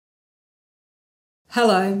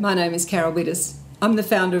Hello, my name is Carol Widders. I'm the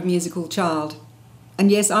founder of Musical Child. And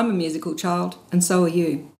yes, I'm a musical child, and so are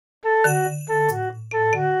you.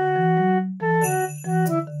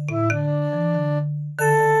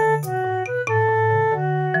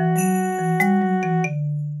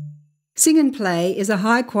 Sing and Play is a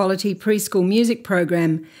high-quality preschool music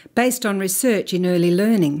program based on research in early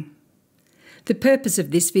learning. The purpose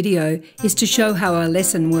of this video is to show how our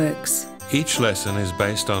lesson works. Each lesson is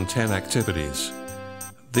based on 10 activities.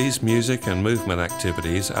 These music and movement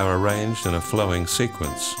activities are arranged in a flowing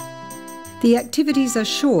sequence. The activities are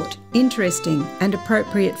short, interesting, and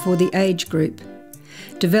appropriate for the age group.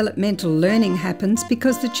 Developmental learning happens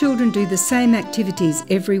because the children do the same activities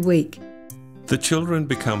every week. The children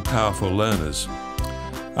become powerful learners.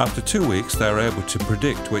 After 2 weeks, they are able to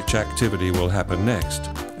predict which activity will happen next,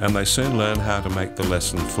 and they soon learn how to make the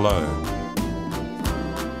lesson flow.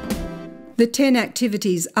 The 10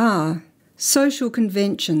 activities are social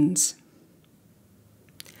conventions,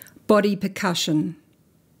 body percussion,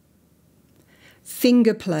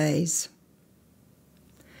 finger plays,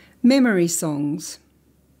 memory songs,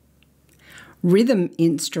 rhythm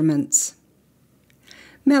instruments,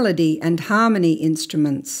 melody and harmony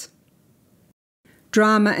instruments,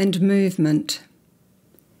 drama and movement,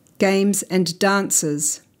 games and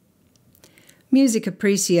dances, music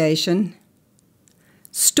appreciation,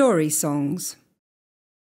 story songs.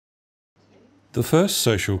 The first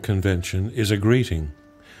social convention is a greeting.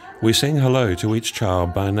 We sing hello to each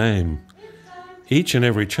child by name. Each and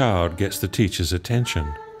every child gets the teacher's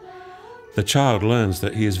attention. The child learns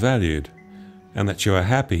that he is valued and that you are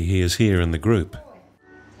happy he is here in the group.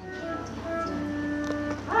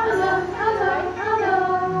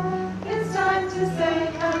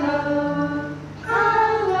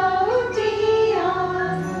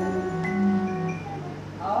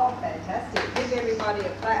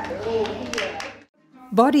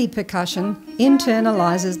 Body percussion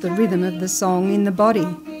internalises the rhythm of the song in the body.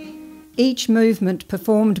 Each movement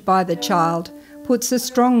performed by the child puts a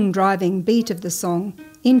strong driving beat of the song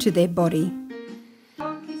into their body.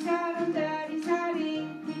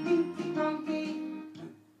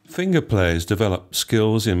 Finger plays develop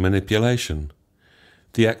skills in manipulation.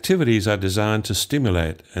 The activities are designed to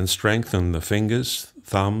stimulate and strengthen the fingers,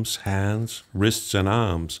 thumbs, hands, wrists and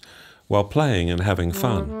arms while playing and having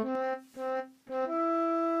fun.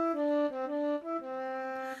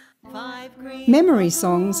 Memory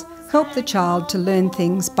songs help the child to learn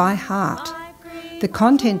things by heart. The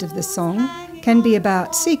content of the song can be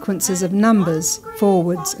about sequences of numbers,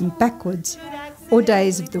 forwards and backwards, or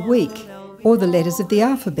days of the week, or the letters of the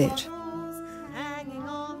alphabet.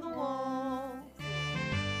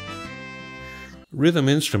 Rhythm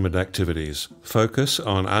instrument activities focus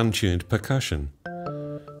on untuned percussion.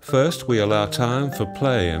 First, we allow time for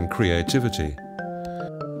play and creativity.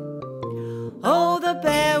 Oh, the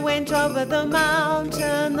bear went over the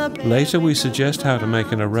mountain. Later, we suggest how to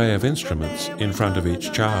make an array of instruments in front of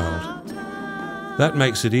each child. That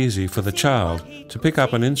makes it easy for the child to pick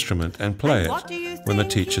up an instrument and play it when the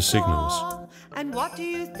teacher signals. And what do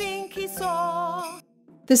you think he saw?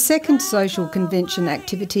 The second social convention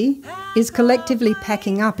activity is collectively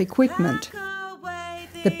packing up equipment.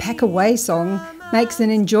 The Pack Away song makes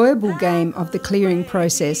an enjoyable game of the clearing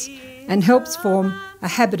process and helps form a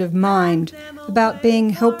habit of mind about being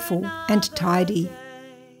helpful and tidy.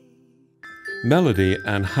 Melody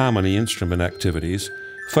and harmony instrument activities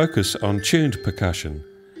focus on tuned percussion.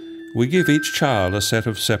 We give each child a set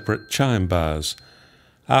of separate chime bars.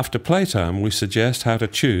 After playtime, we suggest how to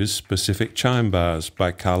choose specific chime bars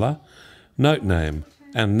by colour, note name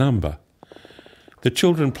and number. The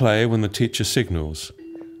children play when the teacher signals.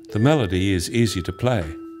 The melody is easy to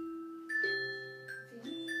play.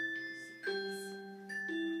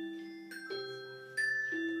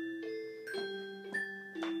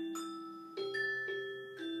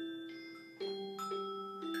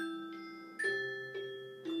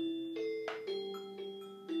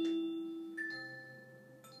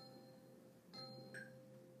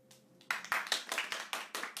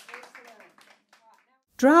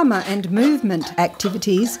 Drama and movement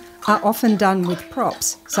activities are often done with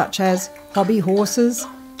props such as hobby horses,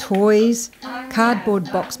 toys, cardboard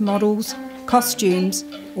box models, costumes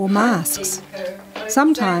or masks.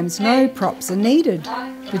 Sometimes no props are needed.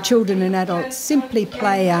 The children and adults simply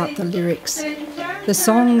play out the lyrics. The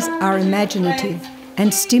songs are imaginative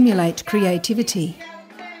and stimulate creativity.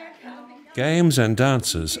 Games and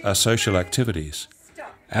dances are social activities.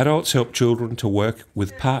 Adults help children to work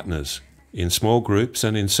with partners in small groups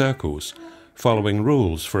and in circles, following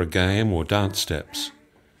rules for a game or dance steps.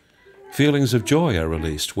 Feelings of joy are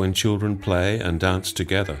released when children play and dance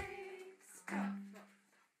together.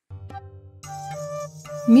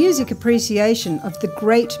 Music appreciation of the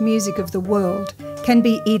great music of the world can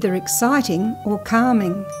be either exciting or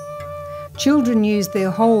calming. Children use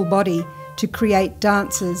their whole body to create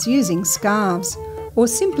dances using scarves, or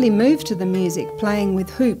simply move to the music playing with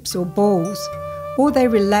hoops or balls, or they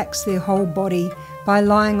relax their whole body by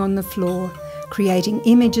lying on the floor, creating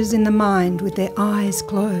images in the mind with their eyes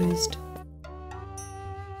closed.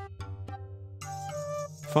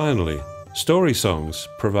 Finally, story songs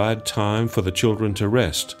provide time for the children to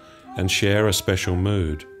rest and share a special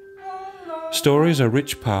mood. Stories are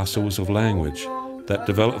rich parcels of language that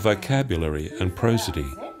develop vocabulary and prosody,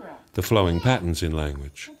 the flowing patterns in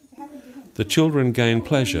language. The children gain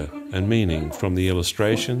pleasure and meaning from the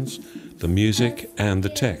illustrations, the music and the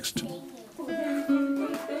text.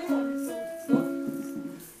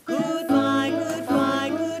 Goodbye, goodbye,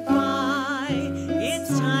 goodbye.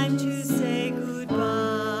 It's time to say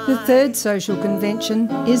goodbye. The third social convention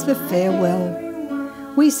is the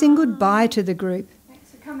farewell. We sing goodbye to the group.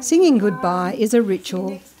 Singing goodbye is a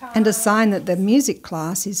ritual and a sign that the music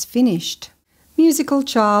class is finished. Musical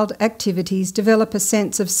child activities develop a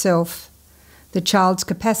sense of self, the child's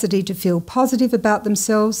capacity to feel positive about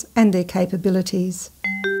themselves and their capabilities.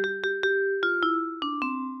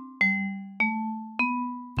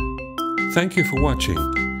 Thank you for watching.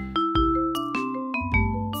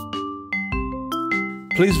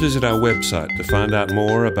 Please visit our website to find out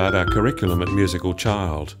more about our curriculum at Musical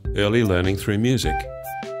Child, Early Learning Through Music.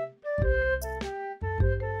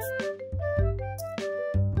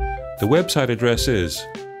 The website address is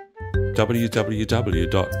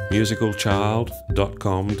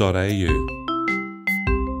www.musicalchild.com.au.